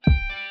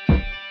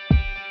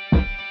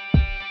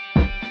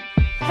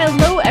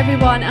Hello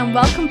everyone and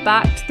welcome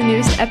back to the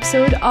newest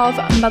episode of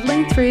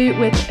Muddling Through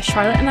with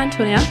Charlotte and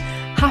Antonia.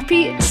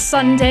 Happy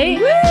Sunday.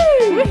 Woo!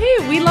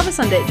 Woohoo! We love a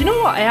Sunday. Do you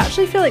know what? I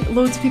actually feel like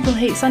loads of people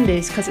hate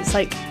Sundays because it's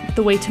like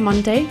the way to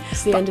Monday.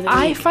 It's the end of the week.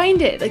 I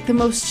find it like the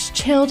most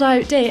chilled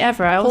out day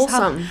ever. I always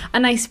have a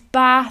nice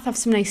bath, have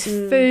some nice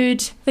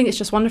food. I think it's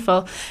just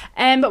wonderful.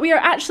 But we are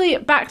actually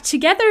back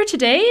together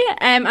today.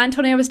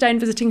 Antonia was down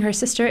visiting her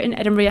sister in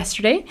Edinburgh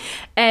yesterday.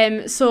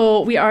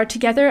 So we are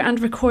together and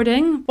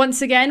recording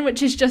once again,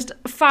 which is just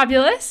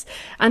fabulous.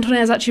 Antonia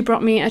has actually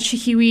brought me a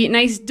cheeky wee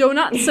nice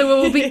donut, so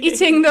we will be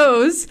eating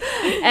those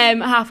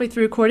halfway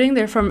through recording.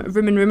 They're from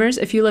Room and Rumours.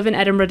 If you live in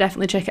Edinburgh,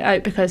 definitely check it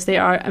out because they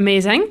are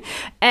amazing.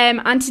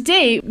 And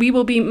today we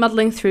will be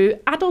muddling through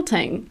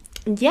adulting.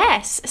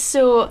 Yes,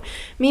 so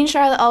me and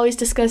Charlotte always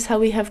discuss how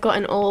we have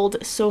gotten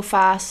old so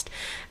fast,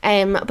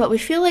 but we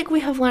feel like we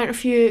have learned a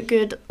few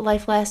good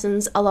life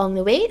lessons along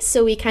the way,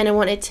 so we kind of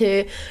wanted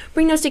to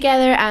bring those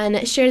together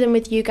and share them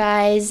with you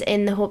guys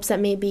in the hopes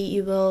that maybe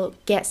you will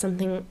get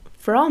something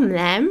from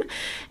them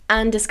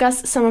and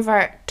discuss some of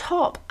our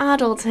top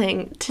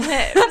adulting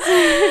tips.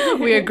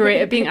 We are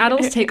great at being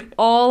adults. Take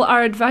all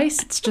our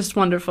advice. It's just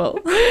wonderful.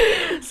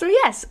 So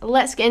yes,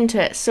 let's get into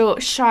it. So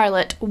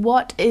Charlotte,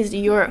 what is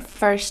your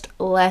first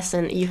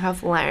lesson you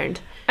have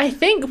learned? I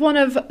think one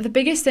of the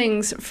biggest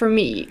things for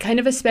me,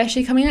 kind of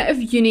especially coming out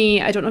of uni,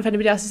 I don't know if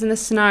anybody else is in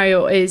this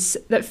scenario, is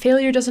that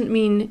failure doesn't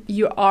mean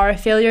you are a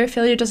failure.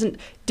 Failure doesn't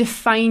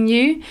define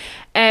you.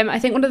 I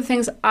think one of the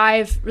things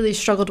I've really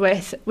struggled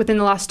with within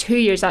the last 2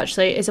 years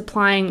actually is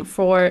applying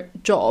for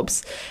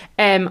jobs.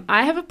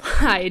 I have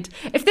applied.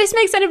 If this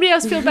makes anybody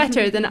else feel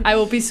better, then I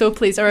will be so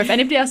pleased. Or if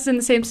anybody else is in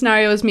the same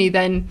scenario as me,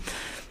 then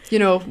you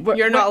know,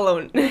 you're not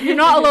alone. You're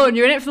not alone.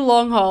 You're in it for the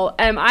long haul.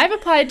 I've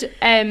applied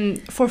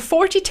for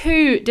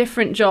 42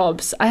 different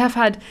jobs. I have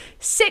had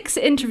 6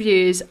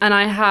 interviews and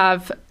I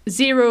have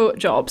 0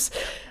 jobs.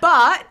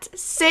 But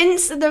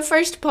since the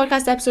first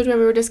podcast episode where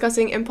we were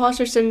discussing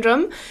imposter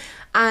syndrome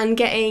and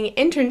getting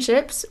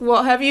internships,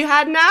 what have you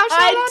had now,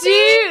 Charlotte?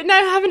 I do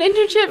now have an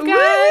internship, guys.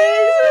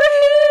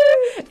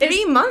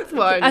 3-month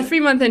one. A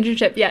 3-month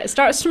internship, yeah. It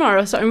starts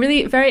tomorrow, so I'm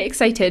really very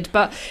excited.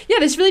 But yeah,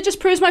 this really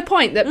just proves my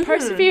point that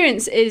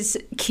perseverance is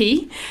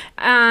key.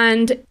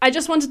 And I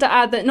just wanted to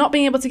add that not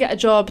being able to get a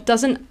job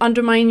doesn't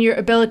undermine your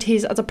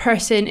abilities as a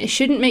person. It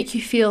shouldn't make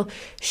you feel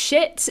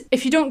shit.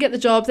 If you don't get the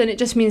job, then it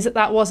just means that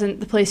that wasn't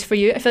the place for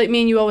you. I feel like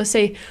me and you always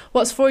say,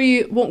 what's for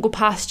you won't go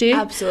past you.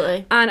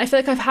 Absolutely. And I feel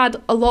like I've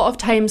had a lot of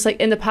times like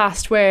in the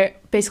past where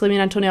basically me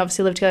and Antonia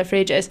obviously lived together for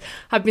ages.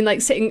 I've been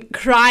like sitting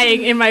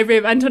crying in my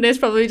room. Antonia's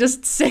probably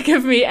just sick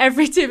of me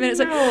every 2 minutes.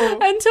 Like,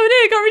 Antonia,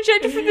 I got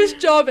rejected from this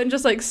job, and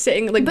just like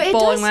sitting like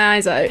bawling my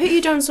eyes out. Put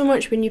you down so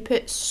much when you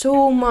put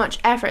so much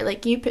effort.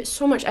 Like you put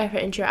so much effort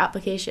into your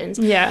applications.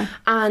 Yeah.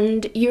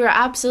 And you're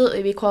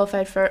absolutely be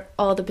qualified for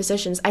all the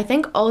positions. I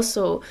think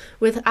also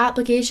with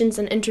applications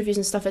and interviews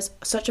and stuff, it's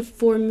such a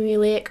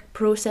formulaic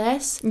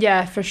process.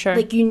 Yeah, for sure.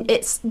 Like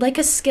it's like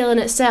a skill in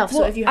itself.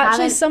 So if you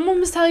actually, someone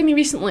was telling me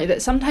recently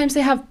that sometimes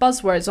they have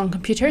buzzwords on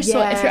computers.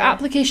 So if your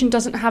application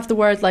doesn't have the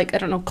word like, I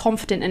don't know,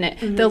 confident in it,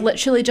 they'll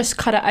literally just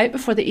cut it out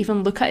before they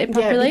even look at it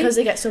properly. Yeah, because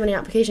they get so many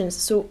applications.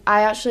 So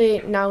I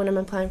actually, now when I'm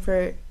applying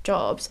for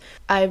jobs,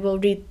 I will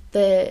read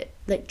the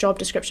like job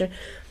description,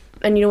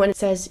 and you know when it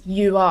says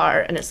you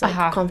are and it's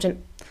like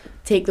confident,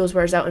 take those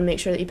words out and make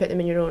sure that you put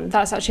them in your own.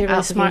 That's actually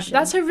really smart.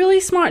 That's a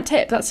really smart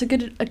tip. That's a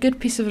good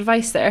piece of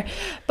advice there.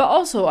 But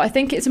also, I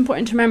think it's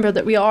important to remember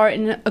that we are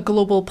in a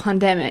global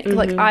pandemic.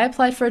 Like I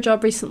applied for a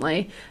job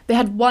recently. They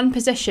had 1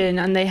 position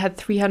and they had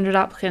 300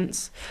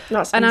 applicants.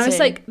 That's and insane. I was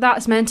like,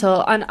 that's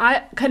mental. And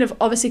I kind of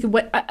obviously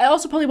I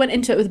also probably went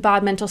into it with a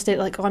bad mental state,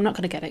 like, oh, I'm not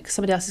going to get it because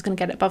somebody else is going to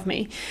get it above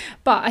me.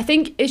 But I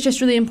think it's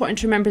just really important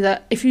to remember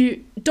that if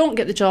you don't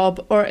get the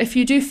job or if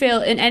you do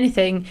fail in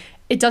anything,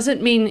 it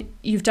doesn't mean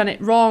you've done it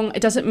wrong.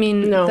 It doesn't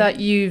mean that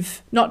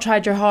you've not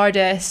tried your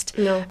hardest.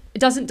 No. It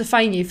doesn't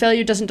define you.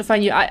 Failure doesn't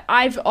define you.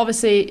 I've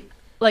obviously,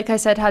 like I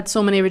said, had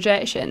so many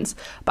rejections,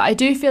 but I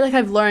do feel like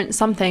I've learned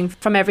something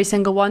from every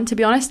single one, to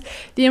be honest.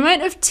 The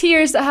amount of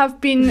tears that have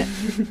been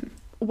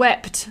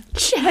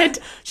shed.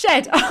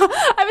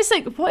 I was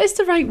like, what is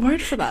the right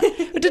word for that?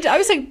 I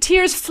was like,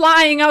 tears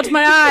flying out of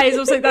my eyes. I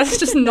was like, that's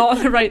just not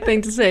the right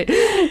thing to say.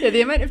 Yeah, the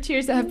amount of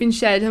tears that have been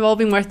shed have all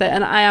been worth it,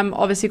 and I am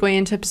obviously going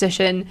into a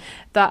position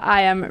that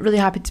I am really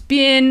happy to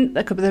be in,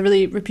 like with a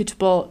really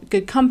reputable,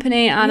 good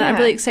company, and I'm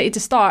really excited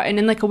to start. And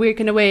in like a weird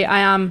kind of way, I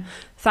am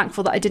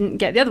thankful that I didn't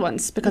get the other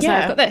ones because now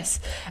I've got this.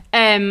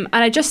 And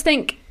I just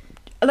think,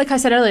 like I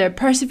said earlier,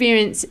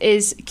 perseverance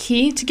is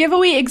key. To give a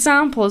wee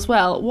example as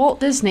well,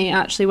 Walt Disney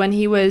actually, when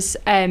he was,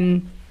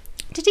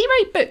 did he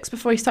write books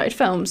before he started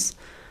films?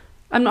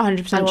 I'm not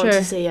 100% sure. I want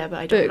to say yeah, but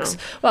I don't know.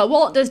 Well,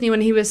 Walt Disney,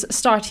 when he was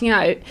starting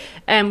out,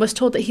 was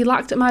told that he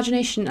lacked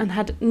imagination and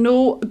had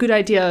no good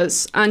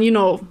ideas. And, you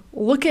know,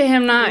 look at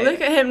him now. Look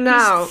at him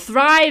now. He's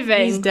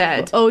thriving. He's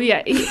dead. Oh,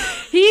 yeah.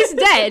 He's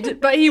dead,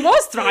 but he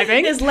was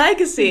thriving. His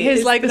legacy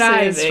is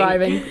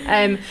thriving.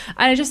 And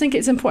I just think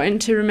it's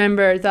important to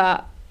remember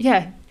that,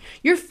 yeah,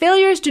 your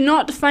failures do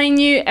not define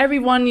you.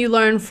 Everyone you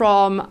learn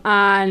from,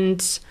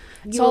 and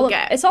it's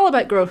all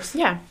about growth.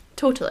 Yeah,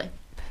 totally.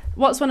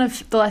 What's one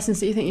of the lessons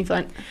that you think you've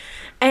learned?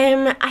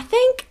 I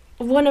think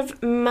one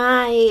of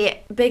my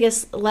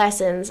biggest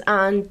lessons,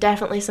 and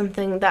definitely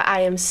something that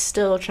I am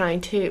still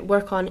trying to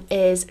work on,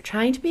 is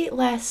trying to be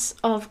less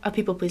of a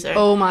people pleaser.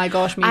 Oh my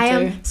gosh, me too. I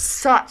am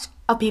such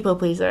a people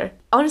pleaser.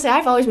 Honestly,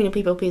 I've always been a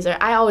people pleaser.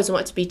 I always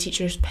wanted to be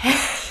teacher's pet.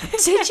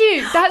 Did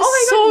you? That's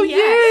Oh my God,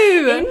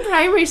 you. In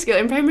primary school,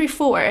 in primary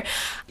 4,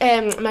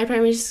 my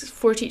primary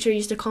 4 teacher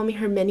used to call me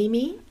her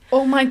mini-me.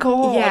 Oh my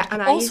God. Yeah,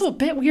 and also a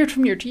bit weird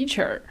from your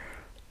teacher.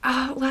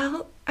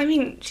 Well, I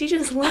mean, she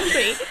just loved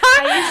me.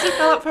 I used to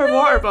fill up her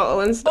water bottle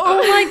and stuff.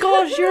 Oh my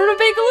gosh, you're a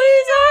big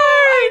loser.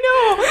 I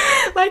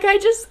know. Like,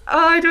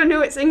 I don't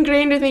know, it's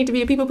ingrained with me to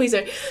be a people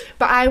pleaser.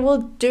 But I will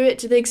do it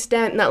to the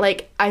extent that,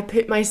 like, I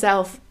put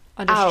myself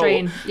under out.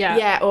 strain.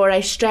 Yeah, or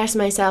I stress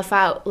myself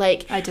out.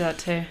 Like, I do that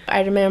too.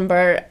 I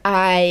remember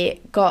I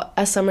got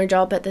a summer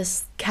job at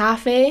this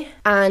cafe,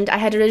 and I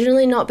had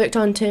originally not booked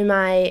onto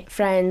my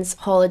friend's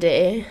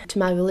holiday to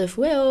Magaluf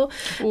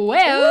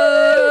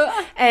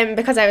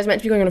because I was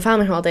meant to be going on a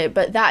family holiday,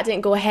 but that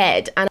didn't go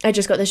ahead, and I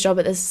just got this job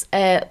at this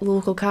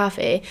local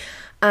cafe,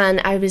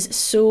 and I was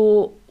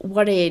so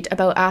worried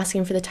about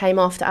asking for the time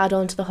off to add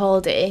on to the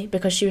holiday,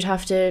 because she would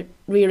have to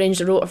rearrange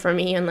the rota for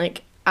me, and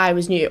like, I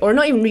was new, or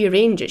not even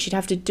rearrange it, she'd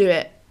have to do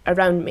it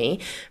around me.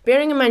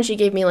 Bearing in mind she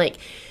gave me like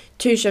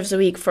 2 shifts a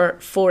week for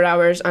 4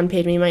 hours and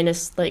paid me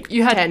minus like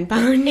you had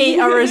 £10. 8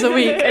 hours a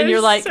week and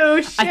you're like,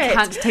 so I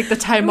can't take the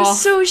time off. off.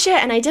 So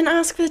shit, and I didn't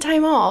ask for the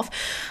time off.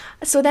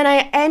 So then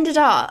I ended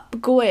up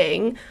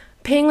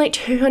paying like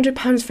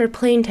 £200 for a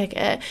plane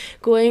ticket,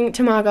 going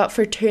to Magat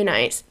for 2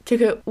 nights, took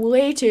it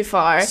way too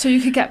far. So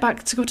you could get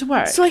back to go to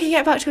work? So I could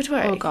get back to go to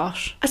work. Oh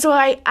gosh. So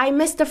I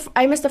missed the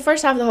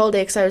first half of the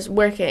holiday because I was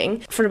working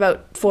for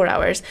about 4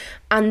 hours,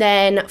 and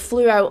then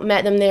flew out,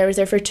 met them there, was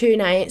there for 2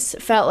 nights,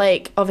 felt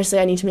like obviously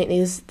I need to make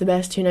these the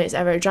best 2 nights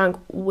ever, drank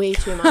way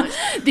too much.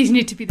 These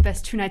need to be the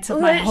best 2 nights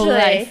of my whole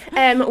life.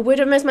 Would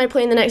have missed my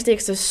plane the next day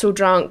because I was so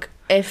drunk.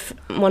 If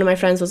one of my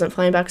friends wasn't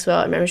flying back as well,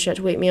 I remember she had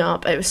to wake me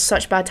up. It was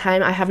such a bad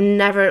time. I have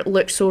never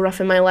looked so rough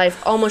in my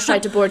life. Almost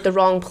tried to board the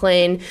wrong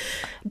plane.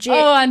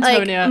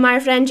 Antonia. Like, my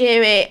friend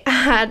Jamie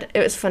it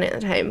was funny at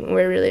the time, we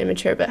were really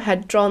immature, but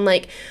had drawn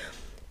like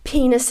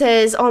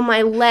penises on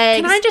my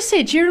legs. Can I just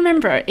say, do you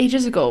remember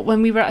ages ago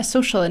when we were at a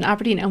social in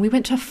Aberdeen and we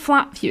went to a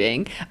flat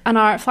viewing and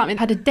our flatmate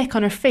had a dick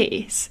on her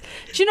face?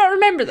 Do you not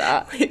remember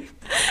that?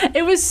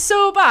 It was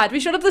so bad. We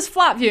showed up this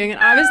flat viewing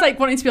and I was like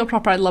wanting to be all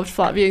proper. I loved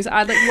flat viewings. I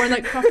had like worn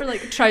like proper like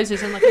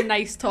trousers and like a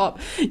nice top.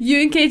 You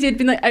and Katie had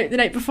been like out the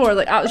night before,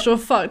 like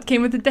absolutely so fucked,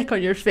 came with a dick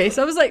on your face.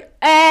 I was like,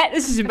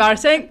 this is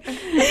embarrassing.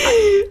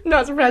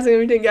 Not surprising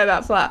we didn't get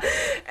that flat.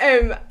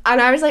 And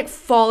I was like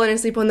falling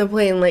asleep on the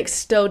plane, like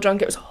still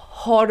drunk. It was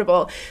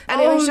horrible, and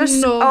it was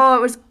just it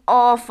was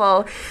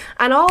awful.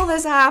 And all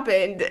this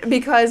happened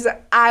because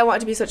I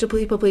want to be such a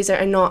people pleaser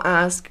and not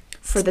ask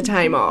for the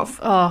time off.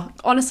 Oh,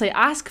 honestly,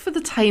 ask for the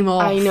time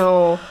off. I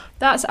know.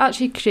 That's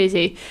actually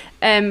crazy.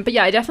 But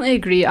yeah, I definitely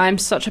agree. I'm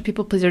such a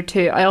people pleaser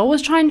too. I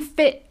always try and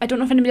I don't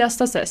know if anybody else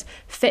does this,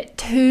 fit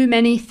too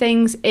many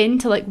things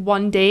into like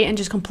one day and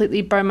just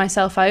completely burn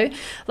myself out.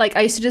 Like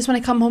I used to just, when I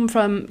came home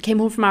from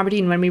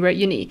Aberdeen when we were at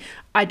uni,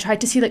 I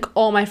tried to see like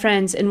all my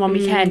friends in one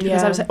weekend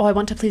because I was like, I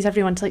want to please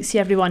everyone, to like see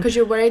everyone. Because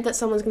you're worried that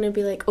someone's going to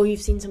be like, oh,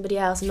 you've seen somebody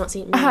else and not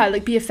seen me.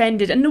 Like be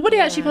offended. And nobody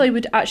actually probably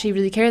would actually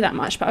really care that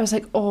much. But I was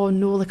like, oh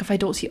no, like if I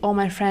don't see all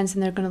my friends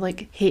and they're going to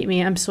like hate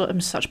me. I'm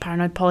such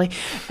paranoid Polly.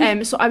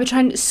 So I would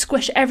try and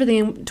squish everything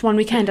into one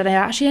weekend and I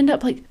actually end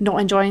up like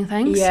not enjoying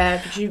things. Yeah,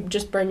 because you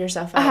just burn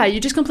yourself out. You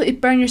just completely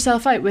burn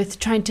yourself out with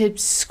trying to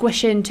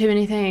squish in too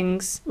many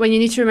things when you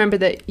need to remember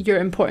that you're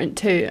important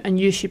too and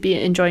you should be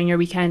enjoying your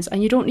weekends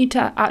and you don't need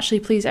to actually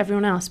please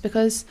everyone else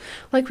because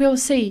like we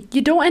always say,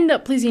 you don't end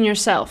up pleasing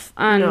yourself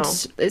and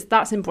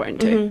that's important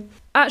too. Mm-hmm.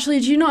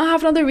 Actually, do you not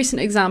have another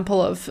recent example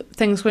of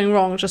things going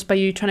wrong just by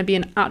you trying to be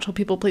an actual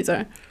people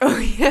pleaser? Oh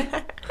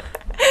yeah.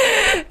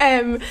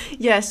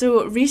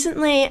 So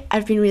recently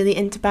I've been really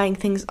into buying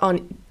things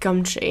on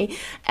Gumtree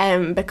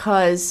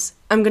because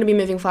I'm going to be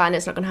moving flat and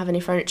it's not going to have any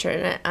furniture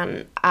in it,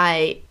 and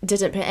I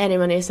didn't put any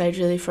money aside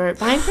really for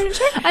buying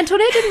furniture. And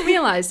Tonya didn't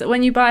realise that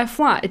when you buy a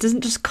flat it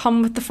doesn't just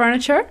come with the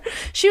furniture.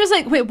 She was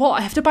like, wait, what,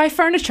 I have to buy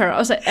furniture? I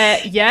was like,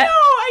 yeah. No,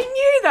 I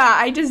knew that,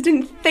 I just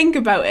didn't think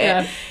about it.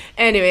 Yeah.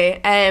 Anyway,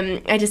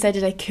 I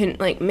decided I couldn't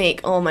like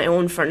make all my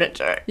own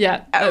furniture.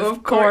 Yeah, out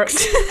of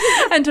corks.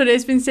 And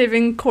Tonya's been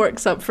saving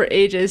corks up for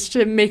ages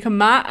to make a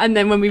mat, and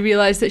then when we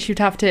realised that she'd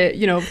have to,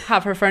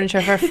 have her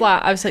furniture for her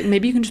flat, I was like,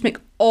 maybe you can just make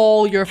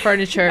all your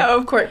furniture.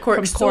 Oh, cork from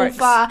Corks.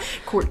 sofa,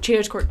 cork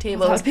chairs, cork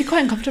tables. That would be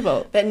quite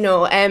uncomfortable. But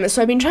no,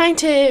 so I've been trying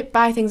to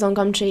buy things on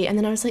Gumtree, and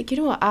then I was like, you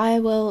know what, I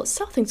will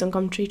sell things on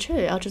Gumtree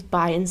too. I'll just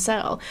buy and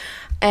sell.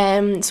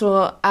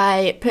 So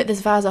I put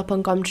this vase up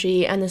on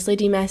Gumtree, and this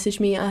lady messaged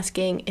me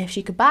asking if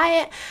she could buy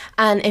it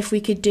and if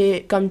we could do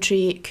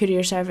Gumtree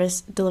courier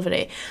service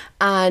delivery.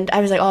 And I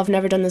was like, oh, I've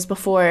never done this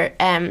before.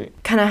 Can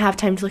I have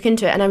time to look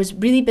into it? And I was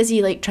really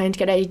busy, like, trying to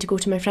get ready to go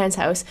to my friend's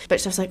house. But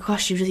she was like,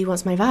 gosh, she really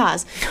wants my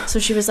vase. So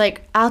she was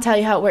like, I'll tell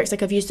you how it works.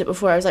 Like, I've used it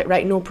before. I was like,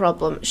 right, no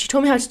problem. She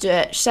told me how to do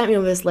it. She sent me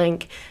over this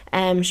link.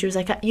 She was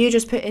like, you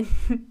just put in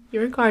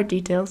your card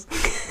details.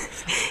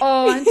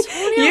 Oh,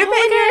 Antonia, you put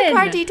in your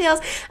card details,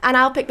 and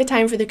I'll pick the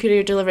time for the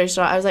courier delivery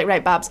slot. I was like,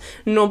 right, Babs,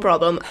 no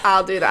problem,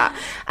 I'll do that.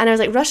 And I was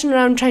like rushing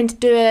around trying to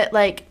do it.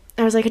 Like,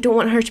 I was like, I don't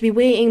want her to be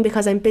waiting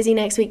because I'm busy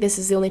next week. This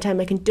is the only time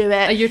I can do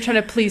it. You're trying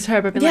to please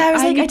her, but being yeah, like, I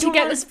was like, need to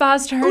get this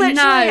vase to her literally,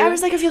 now. I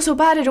was like, I feel so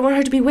bad. I don't want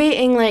her to be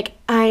waiting. Like,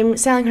 I'm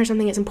selling her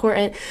something that's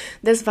important.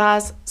 This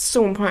vase,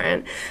 so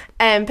important.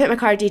 Put my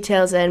card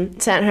details in,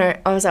 sent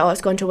her. I was like, oh,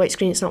 it's gone to a white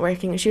screen, it's not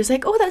working. And she was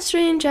like, oh, that's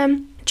strange.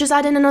 Just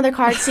add in another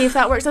card, see if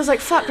that works. I was like,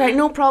 fuck, right,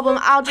 no problem.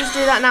 I'll just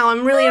do that now.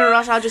 I'm really in a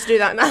rush. I'll just do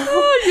that now.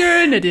 Oh,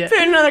 you're an idiot.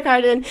 Put another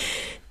card in.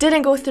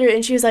 Didn't go through,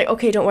 and she was like,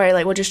 okay, don't worry,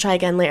 like, we'll just try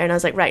again later. And I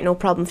was like, right, no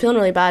problem. Feeling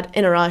really bad,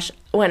 in a rush.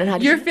 Went and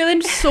had. You're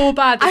feeling so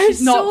bad that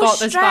she's not got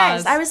this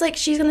vase. I was like,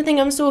 she's gonna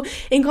think I'm so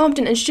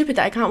incompetent and stupid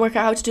that I can't work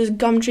out how to do this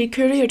Gumtree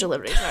courier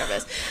delivery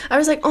service. I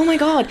was like, oh my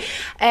god.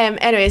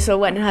 Anyway, so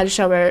went and had a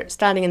shower.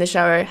 Standing in the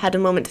shower, had a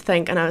moment to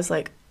think, and I was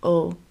like,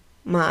 oh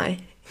my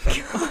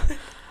god.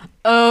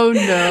 Oh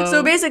no.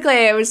 So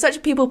basically, I was such a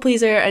people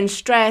pleaser and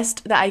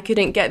stressed that I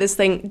couldn't get this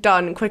thing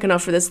done quick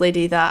enough for this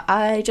lady that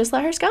I just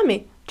let her scam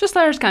me. Just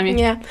let her scam you.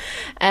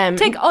 Yeah.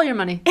 Take all your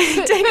money.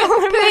 Take all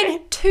my money.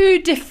 Put in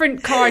 2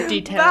 different card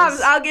details.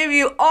 Babs, I'll give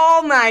you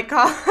all my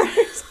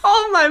cards,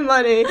 all my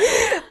money,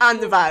 and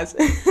the vase.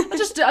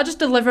 I'll just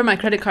deliver my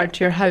credit card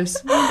to your house.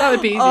 That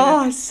would be easy.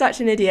 Oh,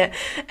 such an idiot.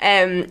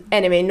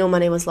 Anyway, no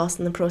money was lost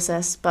in the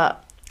process,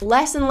 but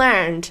lesson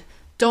learned.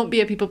 Don't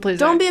be a people pleaser.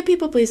 Don't be a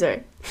people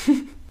pleaser.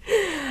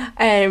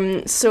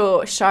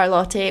 So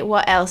Charlotte,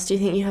 what else do you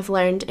think you have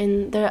learned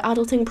in the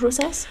adulting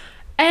process?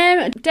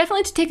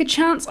 Definitely to take a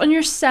chance on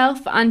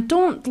yourself and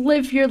don't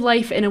live your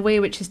life in a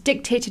way which is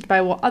dictated by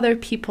what other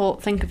people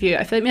think of you.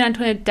 I feel like me and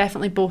Antonia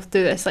definitely both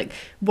do this, like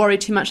worry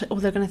too much, like, oh,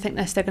 they're going to think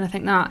this, they're going to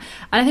think that.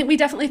 And I think we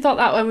definitely thought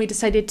that when we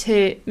decided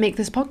to make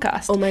this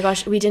podcast. Oh my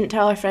gosh, we didn't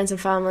tell our friends and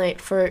family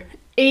for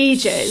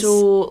ages.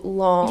 So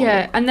long.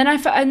 Yeah, and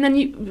then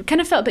you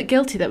kind of felt a bit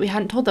guilty that we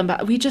hadn't told them,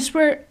 but we just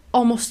were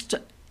almost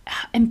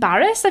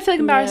embarrassed. I feel like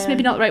embarrassed is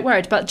maybe not the right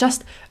word, but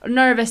just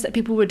nervous that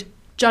people would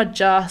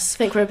judge us.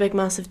 Think we're big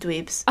massive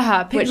dweebs.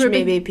 Which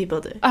maybe people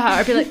do.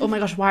 Or be like, oh my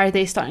gosh, why are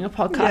they starting a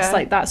podcast? Yeah.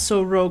 Like, that's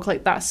so rogue,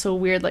 like that's so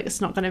weird, like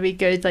it's not going to be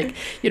good, like,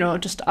 you know,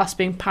 just us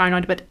being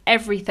paranoid about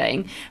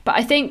everything. But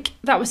I think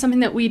that was something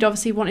that we'd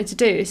obviously wanted to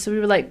do, so we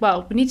were like,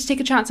 well, we need to take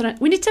a chance on it,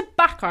 we need to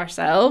back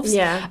ourselves,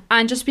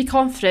 and just be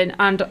confident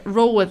and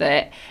roll with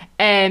it.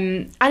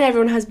 And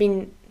everyone has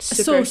been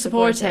so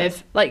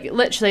supportive, like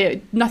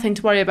literally nothing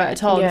to worry about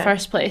at all in the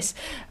first place.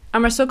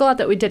 And we're so glad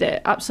that we did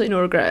it. Absolutely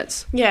no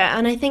regrets. Yeah,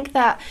 and I think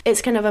that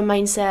it's kind of a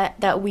mindset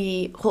that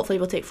we hopefully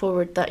will take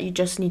forward, that you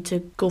just need to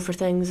go for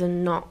things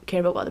and not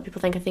care about what other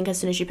people think. I think as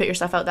soon as you put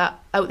yourself out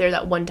there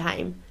that one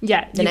time,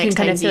 yeah, you can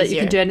kind of feel like you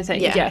can do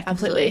anything. Yeah,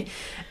 completely.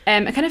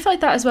 I kind of felt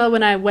like that as well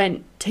when I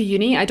went to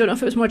uni. I don't know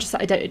if it was more just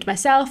that I doubted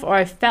myself or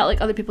I felt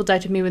like other people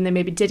doubted me when they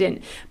maybe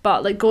didn't.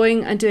 But like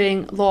going and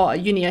doing law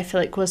at uni, I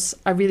feel like was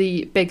a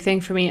really big thing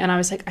for me. And I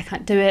was like, I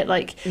can't do it.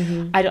 Like,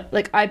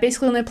 I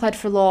basically only applied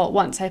for law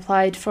once. I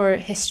applied for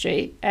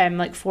history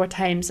like 4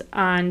 times,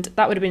 and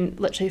that would have been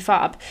literally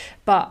fab.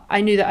 But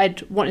I knew that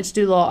I'd wanted to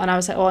do law, and I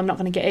was like, oh, I'm not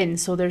going to get in,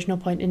 so there's no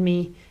point in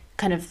me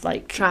kind of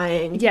like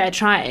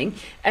trying.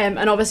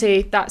 And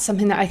obviously that's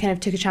something that I kind of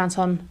took a chance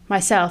on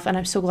myself, and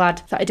I'm so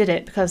glad that I did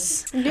it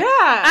because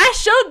I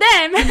showed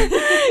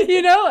them.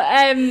 You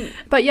know.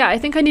 But yeah, I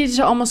think I needed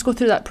to almost go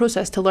through that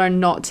process to learn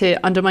not to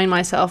undermine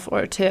myself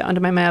or to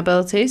undermine my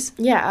abilities.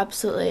 Yeah,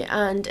 absolutely.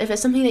 And if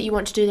it's something that you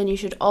want to do, then you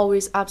should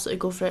always absolutely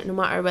go for it, no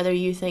matter whether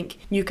you think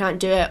you can't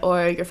do it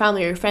or your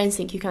family or your friends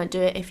think you can't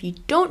do it. If you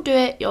don't do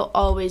it, you'll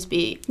always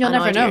be you'll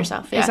never know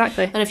yourself. Yeah.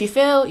 Exactly. And if you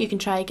fail, you can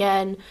try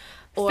again.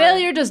 Or,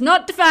 failure does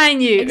not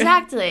define you.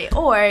 Exactly.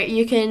 Or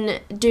you can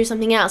do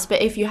something else,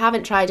 but if you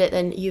haven't tried it,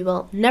 then you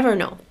will never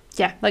know.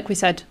 Yeah, like we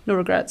said, no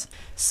regrets.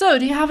 So,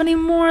 do you have any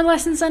more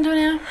lessons,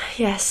 Antonia?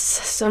 Yes,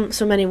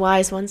 so many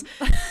wise ones.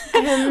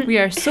 We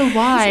are so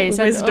wise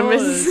as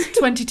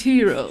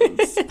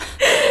 22-year-olds.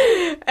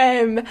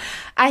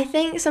 I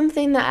think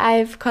something that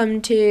I've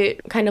come to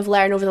kind of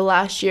learn over the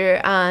last year,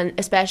 and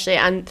especially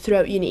and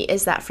throughout uni,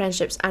 is that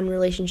friendships and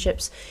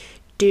relationships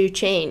do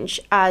change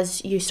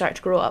as you start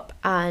to grow up,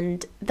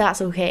 and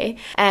that's okay.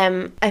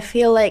 I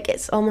feel like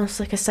it's almost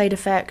like a side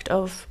effect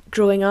of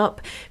growing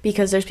up,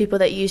 because there's people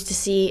that you used to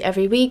see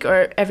every week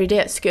or every day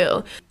at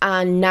school,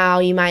 and now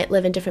you might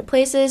live in different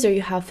places or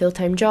you have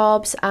full-time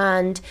jobs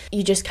and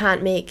you just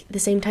can't make the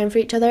same time for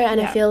each other. And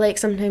I feel like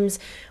sometimes,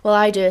 well,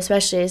 I do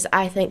especially, is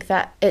I think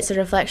that it's a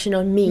reflection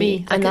on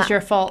me and that's it's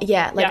your fault.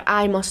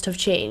 I must have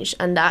changed,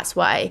 and that's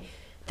why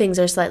things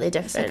are slightly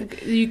different.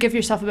 Like you give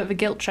yourself a bit of a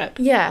guilt trip.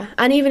 Yeah,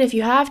 and even if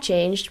you have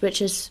changed,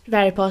 which is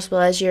very possible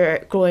as you're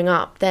growing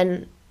up,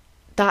 then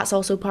that's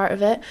also part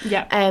of it.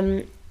 Yeah.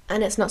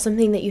 And it's not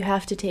something that you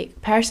have to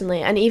take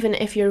personally. And even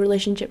if your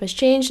relationship has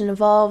changed and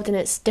evolved and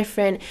it's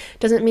different,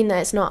 doesn't mean that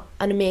it's not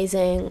an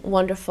amazing,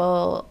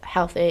 wonderful,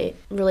 healthy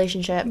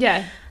relationship.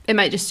 Yeah. It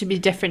might just be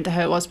different to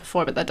how it was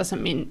before, but that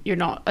doesn't mean you're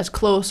not as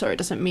close, or it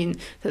doesn't mean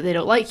that they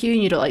don't like you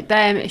and you don't like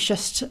them. It's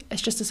just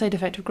a side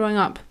effect of growing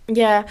up.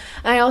 Yeah.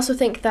 And I also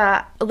think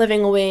that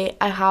living away,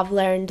 I have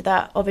learned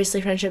that obviously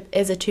friendship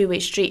is a two-way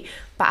street,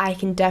 but I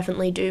can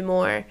definitely do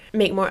more,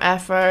 make more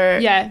effort.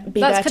 Yeah,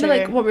 be that's better. kind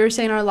of like what we were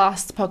saying in our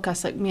last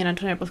podcast. Like, me and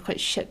Antonia are both quite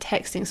shit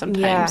texting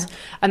sometimes,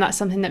 and that's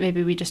something that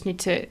maybe we just need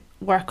to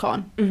work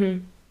on.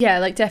 Mm-hmm. Yeah,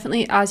 like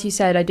definitely, as you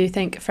said, I do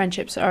think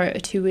friendships are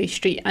a two-way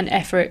street and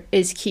effort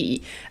is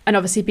key. And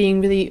obviously being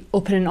really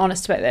open and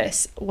honest about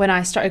this, when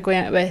I started going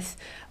out with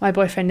my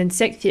boyfriend in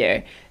 6th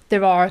year,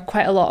 there are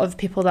quite a lot of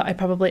people that I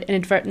probably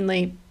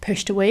inadvertently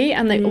pushed away,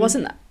 and like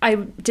I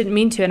didn't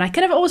mean to, and I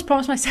kind of always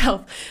promised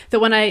myself that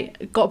when I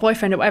got a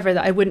boyfriend or whatever,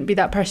 that I wouldn't be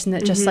that person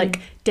that just like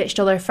ditched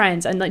all their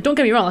friends. And like, don't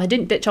get me wrong, I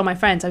didn't ditch all my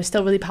friends, I was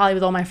still really pally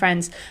with all my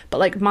friends, but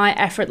like my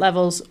effort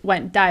levels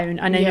went down,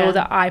 and I know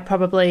that I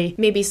probably,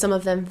 maybe some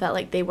of them felt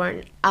like they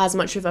weren't as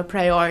much of a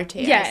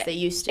priority as they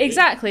used to be.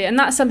 Exactly. And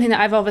that's something that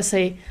I've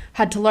obviously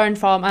had to learn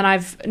from, and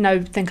I've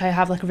now think I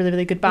have like a really,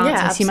 really good balance.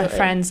 I see my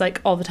friends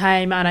like all the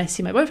time, and I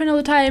see my boyfriend all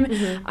the time,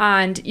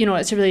 and you know,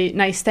 it's a really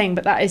nice thing.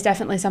 But that is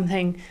definitely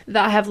something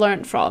that I have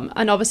learned from.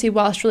 And obviously,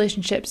 whilst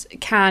relationships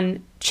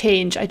can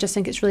change, I just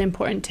think it's really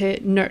important to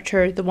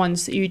nurture the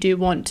ones that you do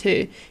want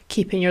to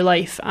keep in your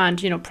life,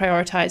 and you know,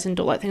 prioritize and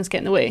don't let things get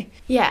in the way.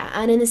 Yeah.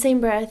 And in the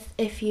same breath,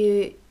 if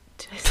you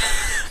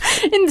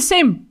in the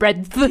same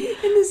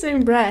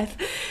breath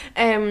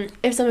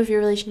if some of your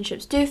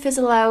relationships do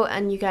fizzle out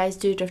and you guys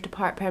do drift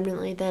apart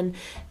permanently, then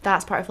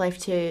that's part of life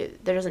too.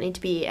 There doesn't need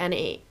to be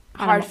any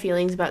hard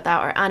feelings about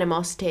that or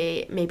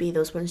animosity. Maybe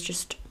those ones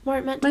just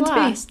weren't meant to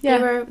last.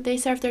 They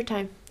served their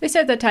time.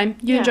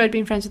 You enjoyed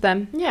being friends with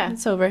them.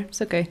 It's over,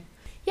 it's okay.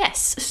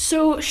 Yes.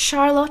 So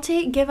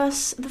Charlotte, give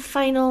us the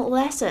final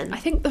lesson. I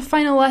think the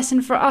final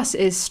lesson for us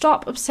is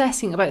stop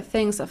obsessing about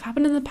things that have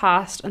happened in the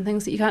past and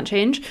things that you can't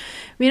change.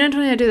 Me and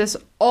Antonia do this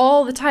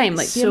all the time.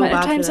 Like the amount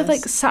of times I've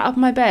like sat up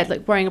in my bed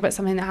like worrying about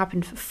something that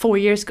happened 4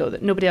 years ago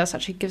that nobody else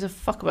actually gives a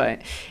fuck about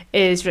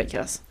is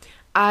ridiculous.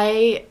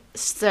 I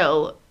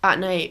still at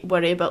night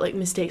worry about like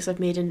mistakes I've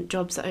made in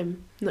jobs that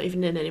I'm not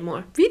even in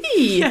anymore.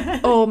 Really? Yeah.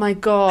 Oh my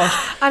gosh.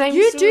 And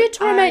you do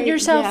torment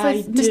yourself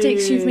with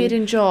mistakes you've made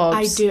in jobs.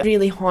 I do.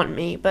 Really haunt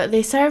me, but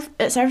it serves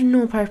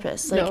no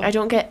purpose. Like I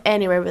don't get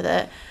anywhere with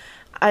it.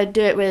 I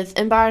do it with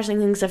embarrassing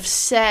things I've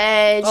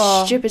said,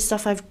 stupid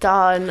stuff I've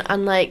done,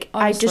 and like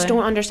honestly, I just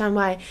don't understand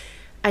why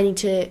I need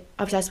to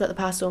obsess about the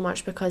past so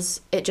much,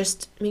 because it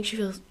just makes you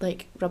feel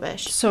like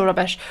rubbish. So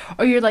rubbish.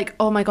 Or you're like,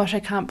 oh my gosh,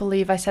 I can't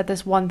believe I said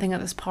this one thing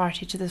at this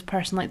party to this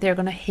person, like they're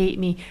going to hate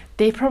me.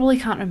 They probably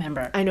can't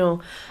remember. I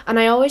know. And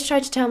I always try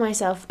to tell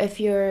myself, if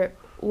you're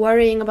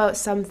worrying about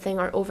something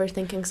or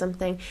overthinking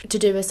something to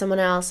do with someone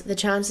else, the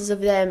chances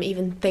of them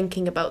even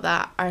thinking about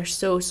that are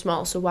so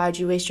small. So why do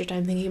you waste your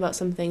time thinking about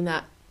something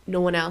that no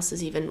one else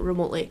is even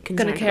remotely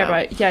concerned gonna care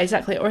about? Yeah,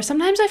 exactly. Or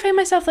sometimes I find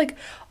myself like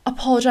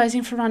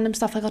apologizing for random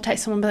stuff. Like I'll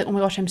text someone and be like, oh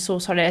my gosh, I'm so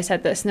sorry I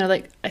said this, and they're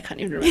like, I can't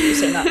even remember you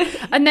saying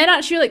that. And then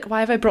actually you're like,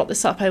 why have I brought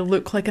this up? I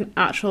look like an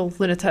actual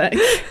lunatic.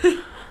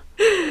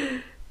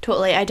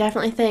 Totally. I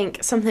definitely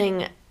think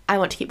something I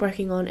want to keep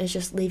working on is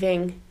just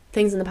leaving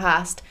things in the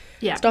past.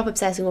 Stop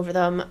obsessing over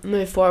them,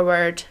 move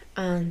forward,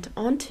 and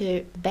on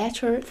to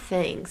better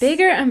things,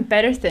 bigger and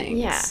better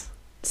things.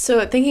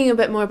 So thinking a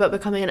bit more about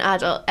becoming an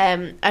adult, I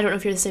don't know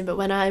if you're the same, but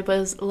when I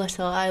was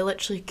little, I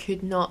literally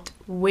could not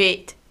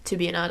wait to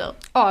be an adult.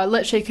 Oh, I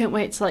literally couldn't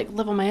wait to like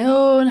live on my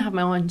own, have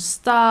my own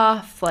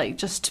stuff, like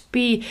just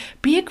be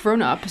a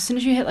grown up. As soon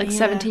as you hit like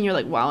 17, you're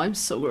like, wow, I'm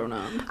so grown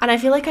up. And I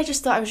feel like I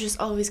just thought I was just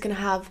always gonna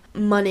have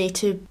money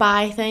to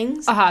buy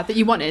things. That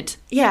you wanted.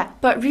 Yeah,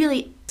 but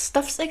really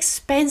stuff's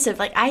expensive.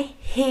 Like I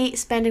hate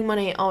spending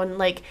money on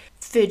like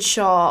food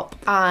shop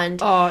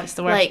and it's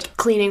the worst. Like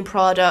cleaning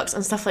products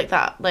and stuff like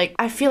that. Like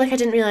I feel like I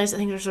didn't realise that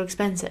things were so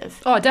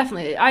expensive. Oh,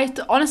 definitely. I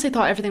honestly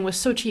thought everything was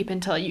so cheap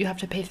until you have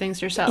to pay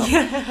things yourself.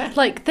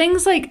 Like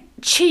things like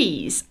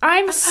cheese.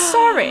 I'm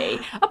sorry,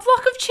 a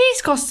block of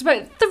cheese costs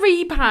about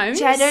 £3.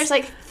 Cheddar's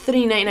like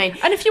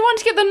 $3.99. And if you want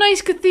to get the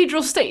nice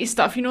cathedral city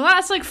stuff, you know,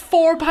 that's like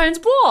 £4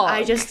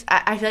 block.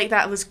 I feel like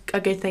that was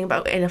a good thing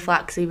about in a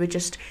flat, because we would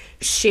just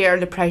share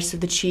the price of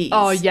the cheese.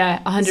 Oh yeah,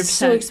 100%. It's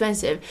so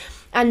expensive.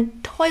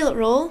 And toilet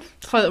roll.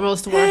 Toilet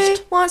roll's the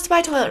worst. Who wants to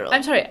buy toilet roll?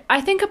 I'm sorry.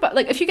 I think about,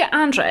 like, if you get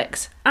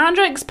Andrex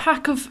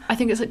pack of, I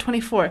think it's like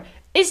 24,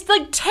 it's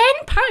like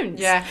 £10.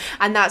 Yeah,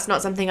 and that's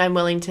not something I'm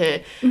willing to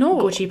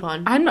go cheap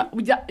on. I'm not.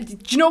 Do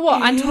you know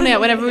what? Antonia,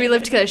 whenever we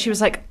lived together, she was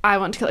like, I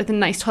want to get like the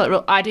nice toilet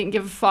roll. I didn't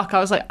give a fuck. I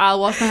was like, I'll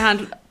wash my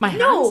hands.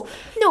 No,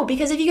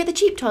 because if you get the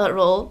cheap toilet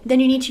roll,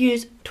 then you need to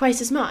use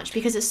twice as much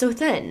because it's so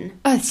thin.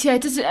 See, I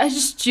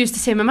just used the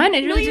same amount.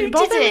 It really didn't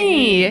bother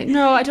me.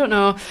 No, I don't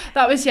know.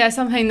 That was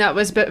something that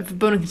was a bit of a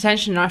bone of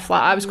contention in our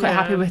flat. I was quite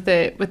happy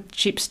with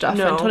cheap stuff.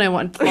 No. Antonia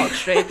wanted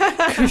luxury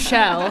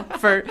Cushelle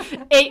for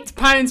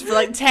 £8 for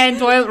like 10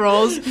 toilet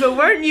rolls. But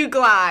weren't you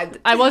glad?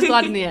 I was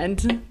glad in the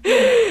end.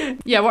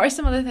 Yeah, what are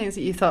some other things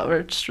that you thought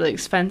were just really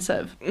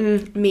expensive?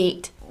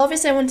 Meat.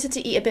 Obviously, I wanted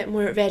to eat a bit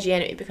more veggie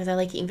anyway because I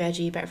like eating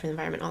veggie, better for the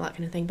environment, all that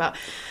kind of thing. But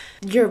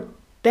your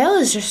bill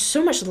is just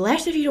so much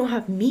less if you don't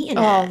have meat in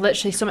it. Oh,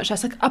 literally so much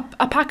less. Like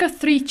a pack of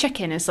 3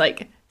 chicken is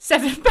like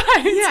 £7.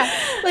 Yeah,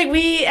 like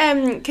we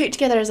cooked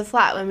together as a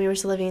flat when we were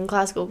still living in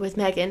Glasgow with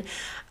Megan,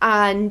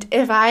 and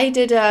if I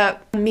did a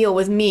meal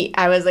with meat,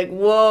 I was like,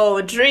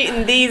 whoa,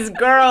 treating these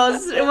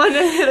girls.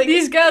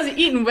 These girls are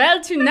eating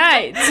well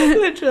tonight.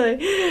 Literally.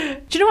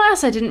 Do you know what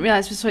else I didn't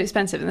realise was so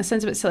expensive? And this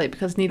sounds a bit silly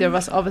because neither of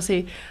us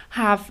obviously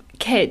have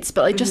kids,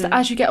 but like just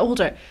as you get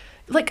older,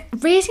 like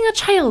raising a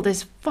child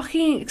is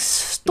fucking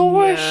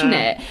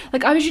extortionate. Yeah.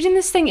 Like I was reading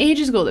this thing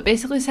ages ago that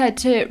basically said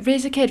to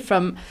raise a kid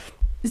from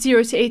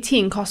 0 to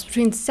 18 costs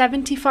between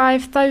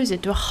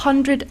 £75,000 to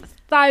 £100,000.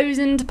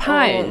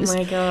 Oh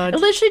my god! It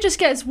literally just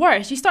gets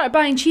worse. You start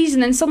buying cheese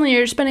and then suddenly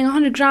you're spending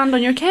 £100,000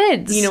 on your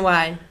kids. You know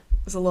why?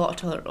 It's a lot of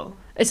toilet roll.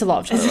 It's a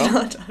lot of toilet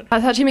roll.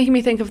 That's actually making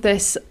me think of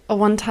this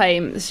one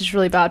time. This is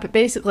really bad, but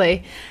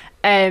basically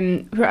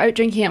we were out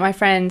drinking at my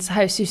friend's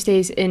house who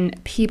stays in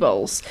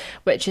Peebles,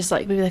 which is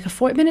like maybe like a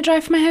 40-minute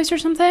drive from my house or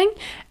something.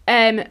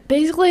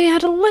 Basically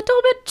had a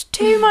little bit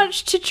too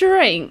much to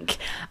drink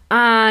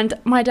and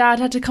my dad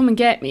had to come and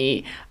get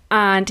me,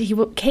 and he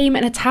came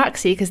in a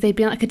taxi because they'd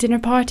been at like a dinner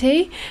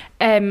party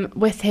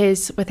with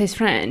his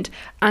friend,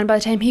 and by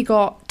the time he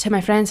got to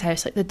my friend's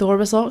house, like the door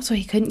was locked, so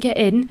he couldn't get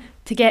in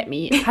to get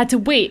me. I had to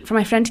wait for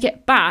my friend to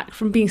get back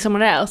from being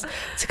somewhere else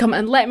to come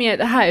and let me out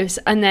the house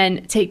and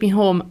then take me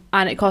home,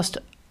 and it cost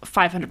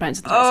 £500 at the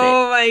taxi.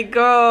 Oh my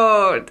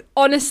god.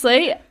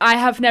 Honestly, I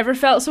have never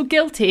felt so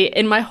guilty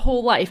in my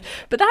whole life.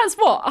 But that's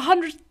what,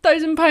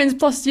 £100,000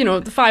 plus, you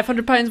know, the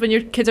 £500 when your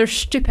kids are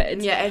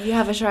stupid. Yeah, if you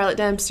have a Charlotte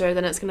Dempster,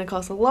 then it's going to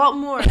cost a lot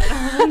more than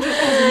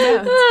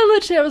 £100,000.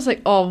 Literally, I was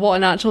like, oh, what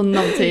an actual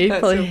numpty.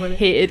 Probably so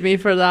hated me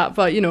for that,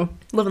 but you know.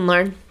 Live and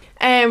learn.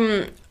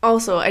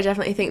 Also, I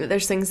definitely think that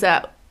there's things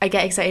that I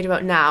get excited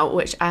about now,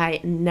 which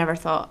I never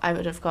thought I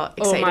would have got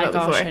excited about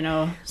before. Oh my gosh, I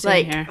know. Same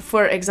like, here.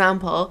 For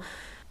example,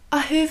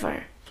 a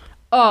Hoover.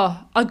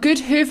 Oh, a good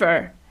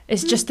Hoover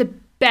is just the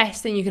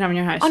best thing you can have in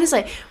your house.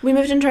 Honestly, we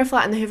moved into our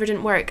flat and the Hoover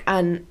didn't work,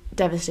 and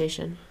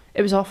devastation.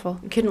 It was awful.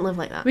 We couldn't live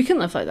like that. We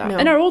couldn't live like that. No.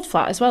 In our old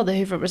flat as well, the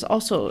Hoover was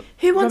also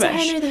Who wants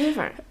rubbish. a Henry the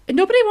Hoover?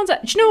 Nobody wants it.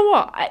 Do you know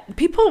what?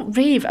 People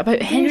rave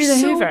about Henry the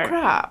Hoover. They're so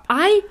crap.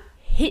 I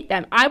hate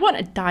them. I want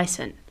a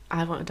Dyson.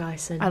 I want a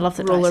Dyson. I love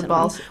the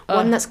rollerball. Dyson ones.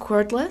 One that's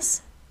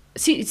cordless.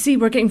 See,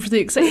 we're getting really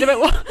excited about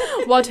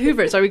what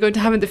Hoovers are we going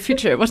to have in the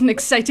future. What an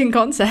exciting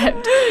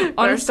concept.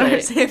 Honestly,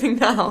 start saving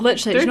now.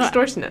 Literally, they're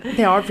extortionate.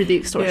 They are really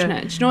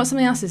extortionate. Yeah. Do you know what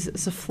something else is?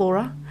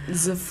 Zaflora.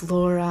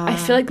 Zaflora. I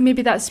feel like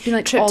maybe that's been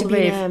like trip all to the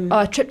way.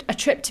 A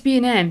trip to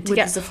B&M to with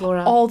get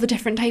Zaflora. All the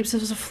different types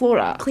of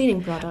Zaflora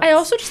cleaning products. I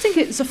also just think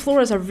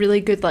Zaflora is a really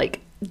good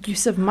like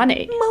use of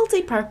money.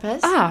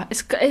 Multi-purpose.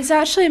 It's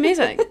actually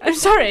amazing. I'm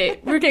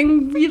sorry, we're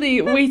getting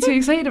really way too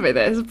excited about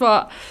this,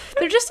 but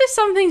there just is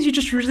some things you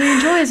just really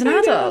enjoy as an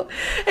adult.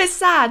 It's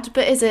sad,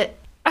 but is it?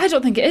 I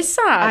don't think it is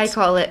sad. I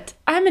call it.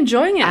 I'm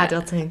enjoying it.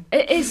 Adulting.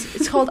 It is.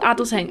 It's called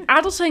adulting.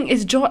 Adulting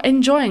is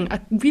enjoying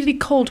a really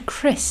cold,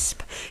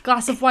 crisp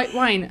glass of white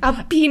wine.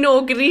 A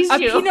Pinot Grigio. A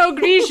Pinot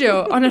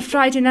Grigio on a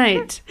Friday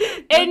night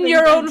in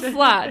your own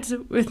flat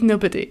with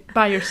nobody,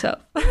 by yourself.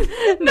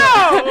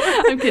 No,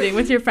 I'm kidding,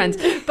 with your friends.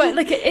 But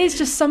like, it is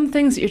just some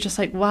things that you're just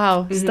like,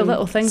 wow, it's the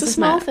little things, it's the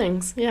small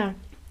things. Yeah.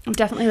 I've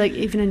definitely like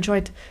even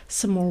enjoyed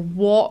some more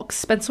walks,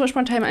 spent so much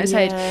more time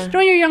outside. Yeah. You know,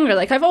 when you're younger,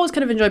 like I've always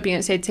kind of enjoyed being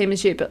outside, same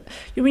as you, but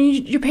when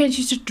your parents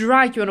used to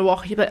drag you on a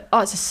walk, you'd be like, oh,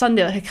 it's a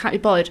Sunday, like I can't be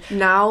bothered.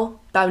 Now,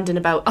 bounding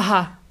about,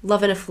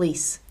 loving a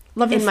fleece.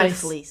 Loving my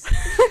fleece.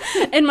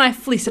 In my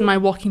fleece and my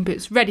walking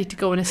boots, ready to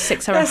go on a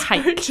 6-hour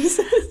hike.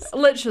 Purchases.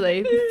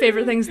 Literally,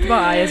 favourite things to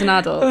buy as an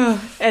adult.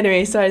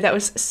 Anyway, sorry, that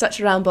was such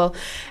a ramble.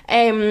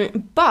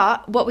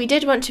 But what we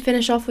did want to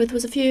finish off with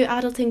was a few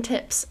adulting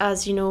tips,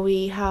 as you know,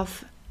 we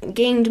have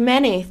gained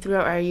many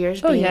throughout our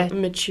years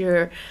being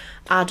mature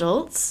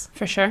adults.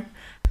 For sure.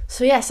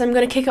 So yes, I'm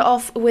going to kick it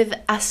off with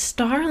a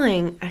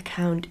Starling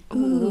account.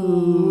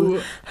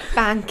 Ooh.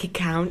 Bank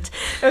account.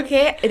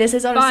 Okay, this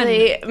has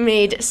honestly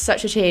made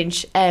such a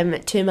change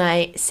to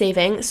my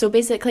saving. So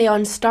basically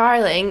on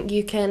Starling,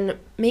 you can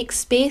make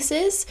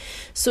spaces.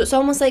 So it's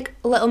almost like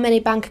little mini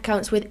bank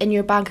accounts within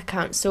your bank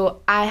account.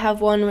 So I have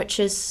one which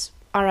is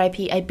RIP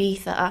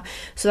Ibiza.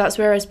 So that's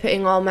where I was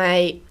putting all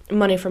my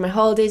money for my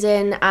holidays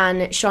in,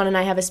 and Sean and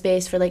I have a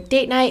space for like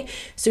date night,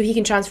 so he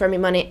can transfer me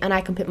money and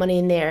I can put money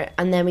in there,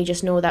 and then we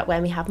just know that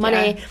when we have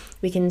money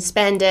we can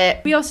spend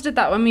it. We also did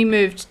that when we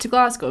moved to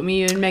Glasgow. Me,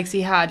 you and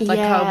Megsy had like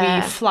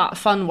a wee flat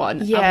fun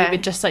one, and we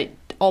would just like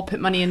all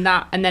put money in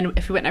that, and then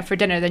if we went out for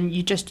dinner then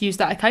you just use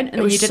that account,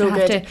 and then you didn't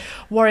have to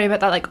worry about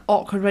that like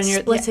awkward when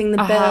you're splitting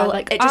the bill.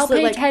 Like, it just I'll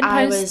pay like £10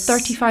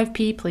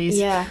 35p please.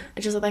 Yeah,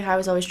 it just looked like I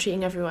was always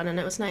treating everyone, and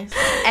it was nice.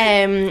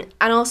 And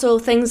also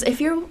things, if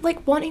you're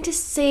like wanting to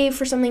save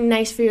for something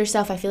nice for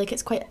yourself, I feel like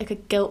it's quite like a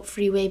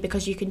guilt-free way,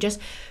 because you can just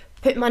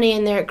put money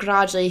in there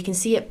gradually, you can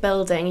see it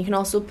building. You can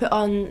also put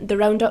on the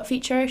round up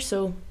feature,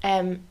 so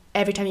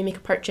every time you make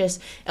a purchase,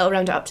 it'll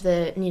round it up to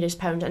the nearest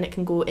pound, and it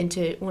can go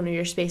into one of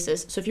your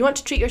spaces. So if you want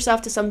to treat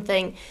yourself to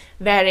something,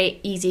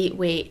 very easy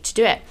way to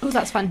do it. Oh,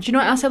 that's fun. Do you know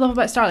what else I love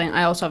about Starling?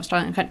 I also have a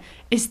Starling account.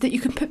 Is that you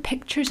can put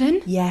pictures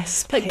in.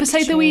 Yes, like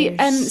beside the wee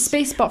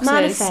space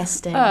boxes.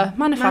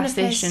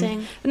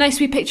 Manifestation. A nice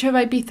wee picture of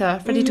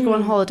Ibiza, ready to go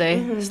on holiday.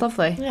 It's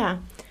lovely. Yeah.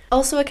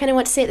 Also, I kind of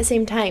want to say at the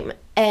same time,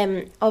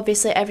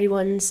 obviously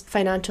everyone's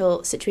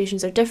financial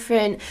situations are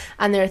different,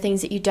 and there are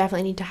things that you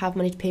definitely need to have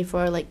money to pay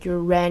for, like your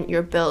rent,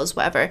 your bills,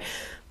 whatever.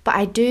 But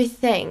I do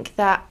think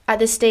that at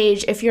this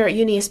stage, if you're at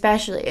uni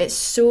especially, it's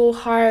so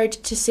hard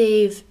to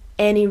save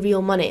any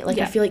real money. Like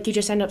I feel like you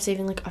just end up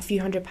saving like a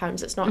few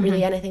 £100s. It's not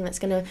really anything that's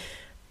going to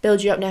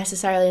build you up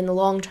necessarily in the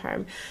long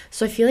term.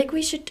 So I feel like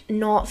we should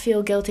not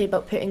feel guilty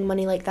about putting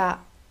money like that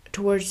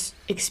towards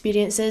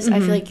experiences. I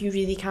feel like you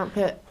really can't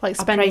put like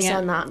a price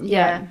on that.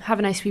 Yeah, have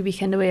a nice wee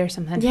weekend away or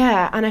something.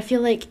 Yeah, and I feel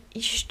like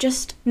you should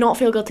just not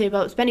feel guilty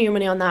about spending your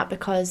money on that,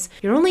 because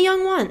you're only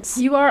young once.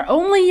 You are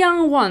only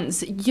young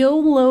once.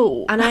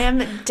 YOLO. And I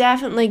am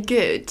definitely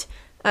good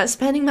at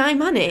spending my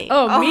money.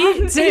 Oh,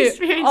 me too.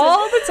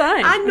 All the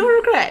time. And no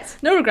regrets.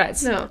 No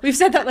regrets. No. We've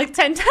said that like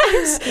 10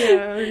 times.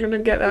 Yeah, we're going to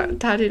get that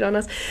tattooed on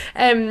us.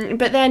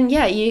 But then,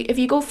 yeah, if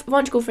you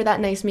want to go for that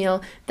nice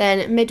meal,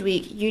 then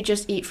midweek, you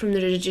just eat from the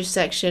reduced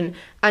section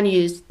and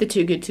use the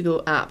Too Good To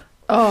Go app.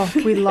 Oh,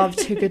 we love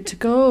Too Good To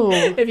Go.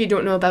 If you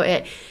don't know about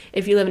it,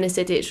 if you live in a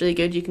city, it's really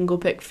good. You can go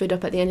pick food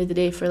up at the end of the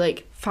day for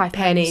like 5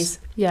 pennies.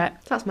 Yeah.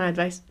 That's my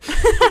advice.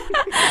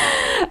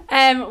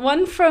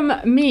 One from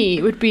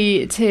me would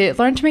be to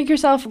learn to make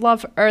yourself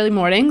love early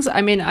mornings.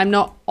 I mean, I'm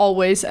not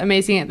always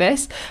amazing at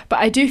this, but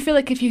I do feel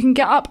like if you can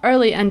get up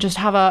early and just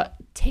have a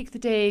take the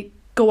day,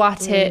 go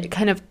at it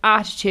kind of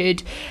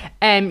attitude,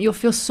 you'll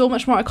feel so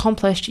much more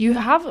accomplished. You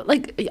have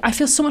like, I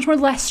feel so much more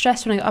less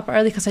stressed when I get up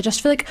early, because I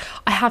just feel like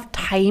I have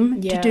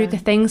time to do the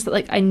things that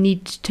like I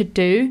need to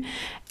do.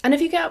 And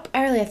if you get up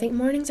early, I think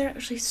mornings are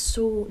actually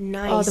so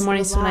nice. Oh, the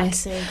morning's so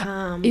nice.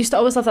 I used to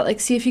always love that. Like,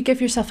 see if you give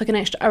yourself like an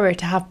extra hour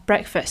to have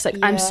breakfast. Like,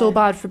 I'm so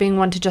bad for being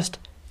one to just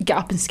get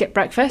up and skip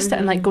breakfast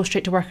and like go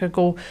straight to work, or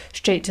go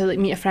straight to like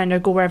meet a friend, or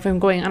go wherever I'm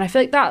going. And I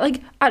feel like that,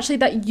 like actually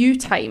that you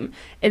time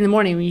in the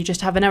morning when you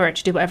just have an hour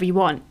to do whatever you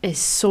want is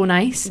so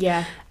nice.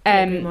 Yeah.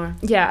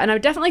 Yeah, and I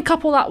would definitely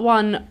couple that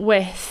one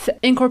with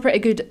incorporate a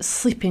good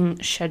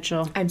sleeping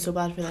schedule. I'm so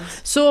bad for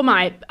this. So am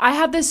I. I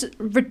have this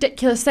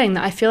ridiculous thing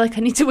that I feel like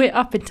I need to wait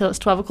up until it's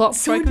 12 o'clock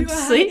before I go to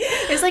sleep.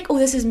 It's like, oh,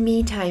 this is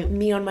me time,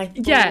 me on my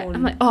phone. Yeah,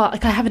 I'm like, oh,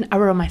 like I have an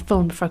hour on my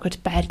phone before I go to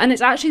bed. And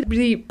it's actually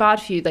really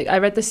bad for you. Like I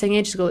read this thing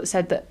ages ago that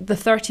said that the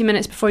 30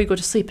 minutes before you go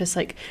to sleep is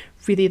like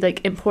really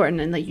like important,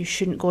 and like you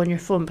shouldn't go on your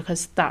phone,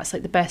 because that's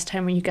like the best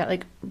time when you get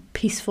like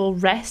peaceful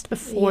rest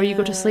before you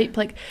go to sleep,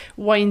 like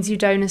winds you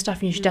down and stuff,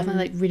 and you should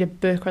definitely like read a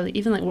book, or like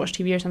even like watch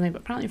TV or something,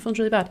 but apparently your phone's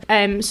really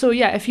bad. So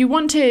yeah, if you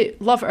want to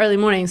love early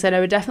mornings, then I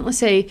would definitely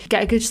say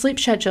get a good sleep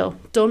schedule.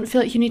 Don't feel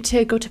like you need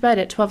to go to bed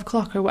at 12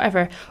 o'clock or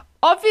whatever.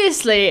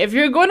 Obviously, if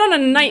you're going on a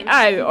night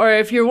out, or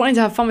if you're wanting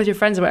to have fun with your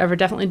friends or whatever,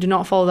 definitely do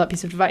not follow that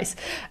piece of advice.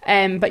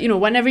 But you know,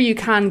 whenever you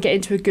can get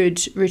into a good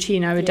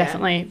routine, I would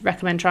definitely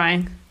recommend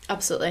trying.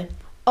 Absolutely.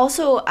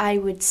 Also, I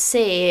would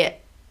say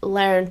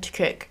learn to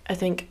cook. I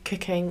think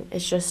cooking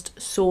is just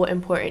so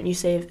important. You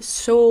save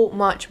so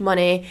much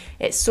money.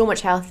 It's so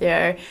much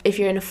healthier. If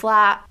you're in a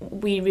flat,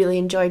 we really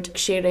enjoyed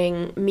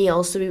sharing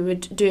meals, so we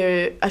would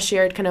do a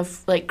shared kind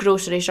of like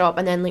grocery shop,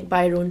 and then like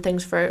buy our own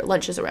things for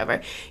lunches or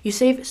whatever. You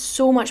save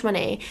so much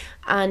money,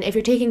 and if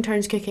you're taking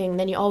turns cooking,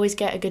 then you always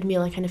get a good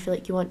meal. I kind of feel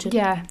like you want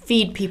to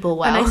feed people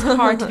well. A nice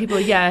heart to people,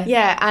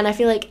 Yeah, and I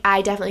feel like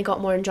I definitely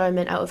got more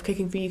enjoyment out of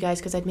cooking for you guys,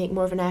 because I'd make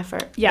more of an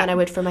effort than I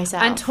would for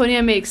myself.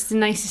 Antonia makes the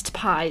nicest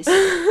pies.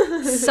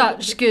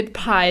 Such good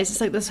pies.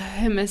 It's like this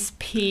hummus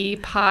pea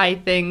pie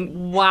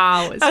thing.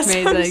 Wow, it's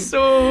amazing.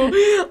 So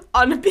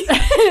unappealing.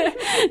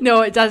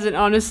 No, it doesn't,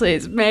 honestly.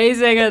 It's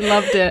amazing. I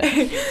loved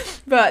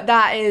it. But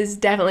that is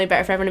definitely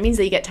better for everyone. It means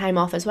that you get time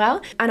off as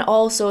well. And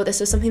also,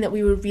 this is something that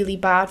we were really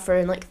bad for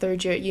in like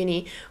third year at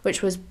uni,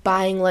 which was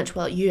buying lunch.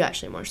 Well, you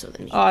actually more so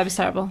than me. Oh, I was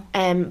terrible.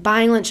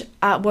 Buying lunch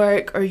at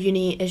work or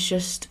uni is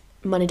just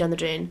money down the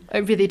drain.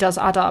 It really does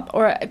add up.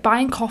 Or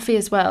buying coffee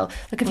as well.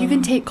 Like if you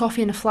can take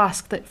coffee in a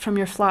flask that from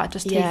your flat,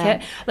 just take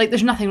it. Like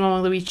there's nothing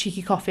wrong with a wee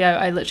cheeky coffee.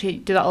 I literally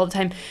do that all the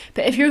time.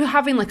 But if you're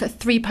having like a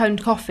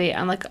 £3 coffee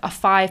and like a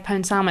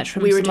 £5 sandwich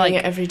from We were some doing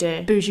like it every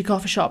day. bougie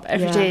coffee shop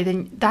every day,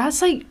 then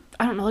that's like,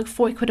 I don't know, like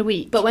 £40 a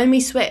week. But when we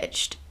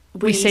switched,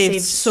 we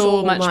saved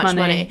so much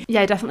money.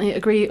 Yeah, I definitely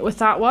agree with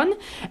that one.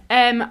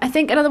 I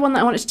think another one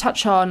that I wanted to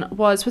touch on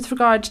was with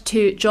regard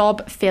to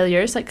job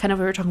failures, like kind of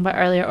we were talking about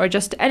earlier, or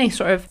just any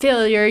sort of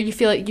failure you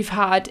feel like you've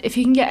had. If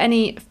you can get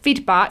any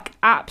feedback,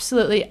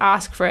 absolutely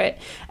ask for it,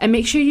 and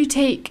make sure you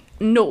take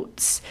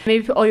notes.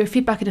 Maybe put all your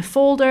feedback in a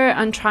folder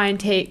and try and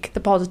take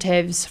the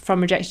positives from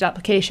rejected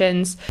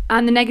applications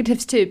and the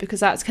negatives too,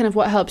 because that's kind of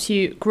what helps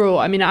you grow.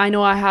 I mean, I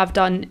know I have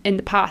done in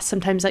the past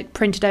sometimes like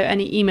printed out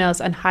any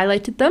emails and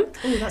highlighted them.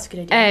 Oh, that's a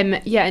good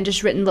idea. Yeah, and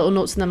just written little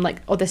notes in them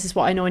like, oh, this is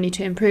what I know I need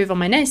to improve on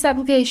my next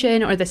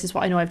application, or this is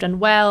what I know I've done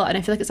well. And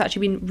I feel like it's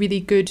actually been really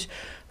good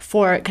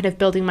for kind of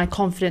building my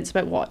confidence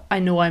about what I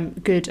know I'm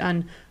good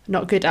and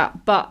not good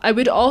at. But I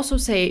would also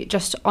say,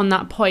 just on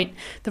that point,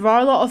 there are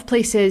a lot of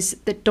places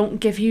that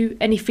don't give you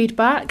any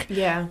feedback.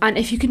 Yeah. And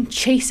if you can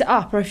chase it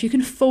up, or if you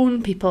can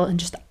phone people and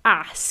just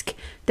ask,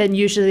 then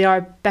usually they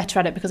are better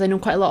at it, because I know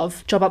quite a lot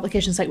of job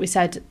applications, like we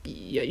said,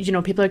 you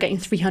know, people are getting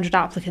 300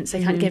 applicants,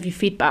 they can't give you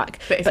feedback.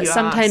 But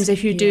sometimes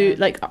if you do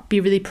like be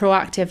really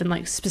proactive and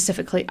like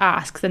specifically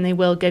ask, then they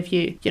will give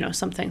you, you know,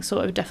 something. So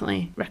I would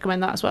definitely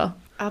recommend that as well.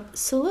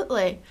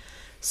 Absolutely.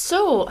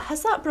 So,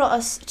 has that brought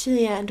us to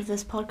the end of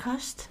this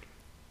podcast?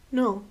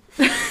 No.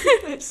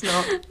 It's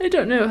not. I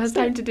don't know. It's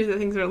time to do the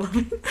things we're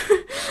loving.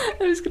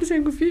 I was going to say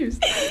I'm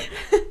confused.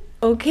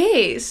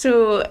 Okay,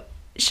 so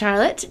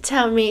Charlotte,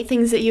 tell me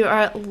things that you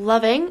are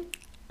loving.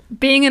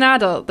 Being an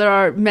adult, there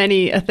are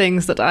many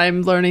things that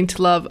I'm learning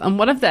to love, and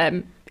one of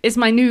them is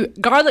my new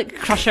garlic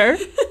crusher.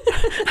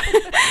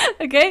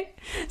 Okay,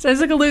 sounds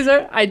like a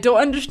loser. I don't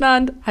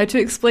understand how to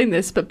explain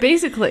this, but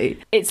basically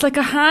it's like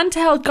a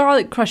handheld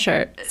garlic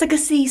crusher. It's like a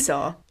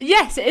seesaw.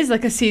 Yes, it is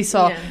like a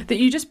seesaw, that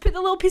you just put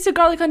the little piece of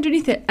garlic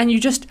underneath it and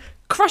you just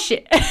crush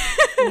it.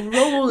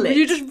 Roll it.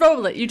 You just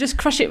roll it. You just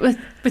crush it with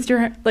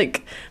your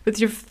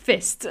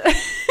fist.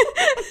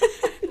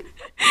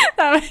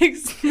 That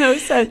makes no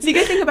sense. The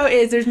good thing about it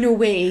is there's no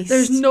waste.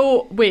 There's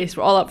no waste.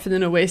 We're all up for the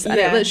no waste. And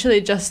it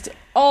literally just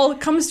all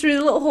comes through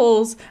the little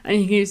holes, and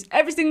you can use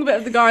every single bit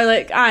of the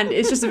garlic, and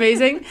it's just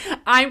amazing.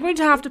 I'm going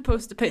to have to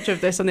post a picture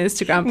of this on the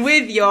Instagram.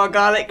 With your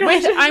garlic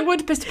crusher. I'm going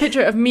to post a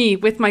picture of me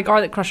with my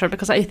garlic crusher,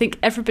 because I think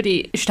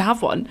everybody should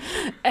have one.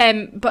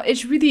 But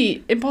it's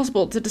really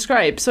impossible to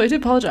describe, so I do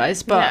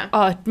apologise.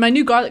 But my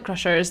new garlic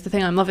crusher is the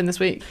thing I'm loving this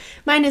week.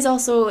 Mine is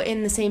also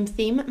in the same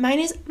theme. Mine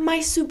is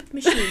my soup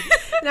machine.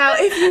 Now,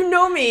 if you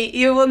know me,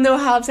 you will know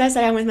how obsessed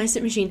I am with my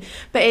soup machine.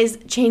 But it has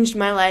changed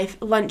my life.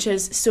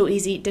 Lunches so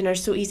easy,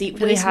 dinners so easy.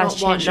 It really has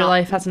changed your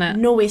life, hasn't it?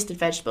 No wasted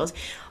vegetables.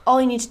 All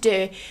you need to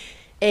do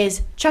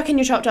is chuck in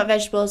your chopped up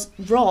vegetables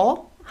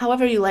raw,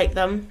 however you like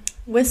them,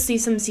 with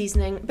some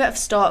seasoning, bit of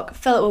stock,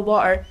 fill it with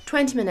water,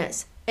 20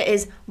 minutes. It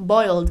is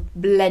boiled,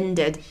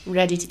 blended,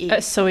 ready to eat.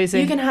 It's so easy.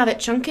 You can have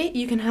it chunky,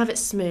 you can have it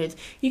smooth.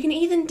 You can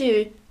even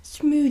do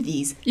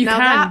smoothies. Now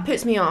that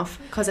puts me off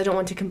because I don't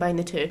want to combine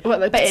the two. What,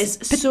 like but it's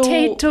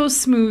potato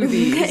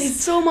smoothies.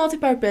 It's so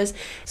multi-purpose.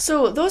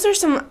 So those are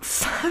some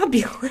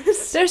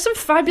fabulous. There's some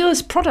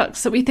fabulous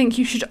products that we think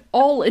you should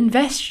all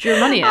invest your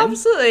money in.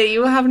 Absolutely,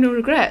 you will have no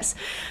regrets.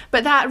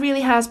 But that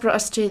really has brought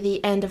us to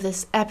the end of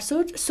this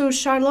episode. So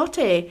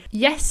Charlotte,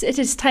 yes, it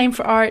is time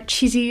for our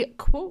cheesy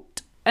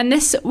quote. And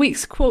this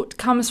week's quote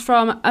comes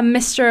from a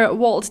Mr.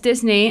 Walt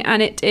Disney,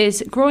 and it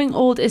is, "Growing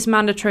old is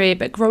mandatory,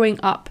 but growing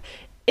up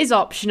is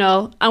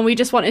optional." And we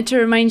just wanted to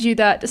remind you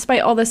that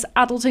despite all this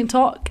adulting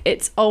talk,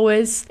 it's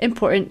always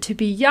important to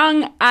be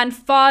young and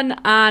fun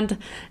and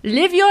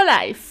live your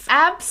life.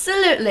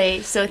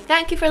 Absolutely. So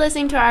thank you for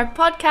listening to our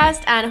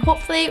podcast, and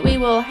hopefully we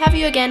will have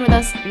you again with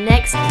us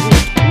next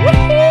week.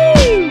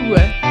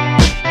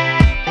 Woohoo!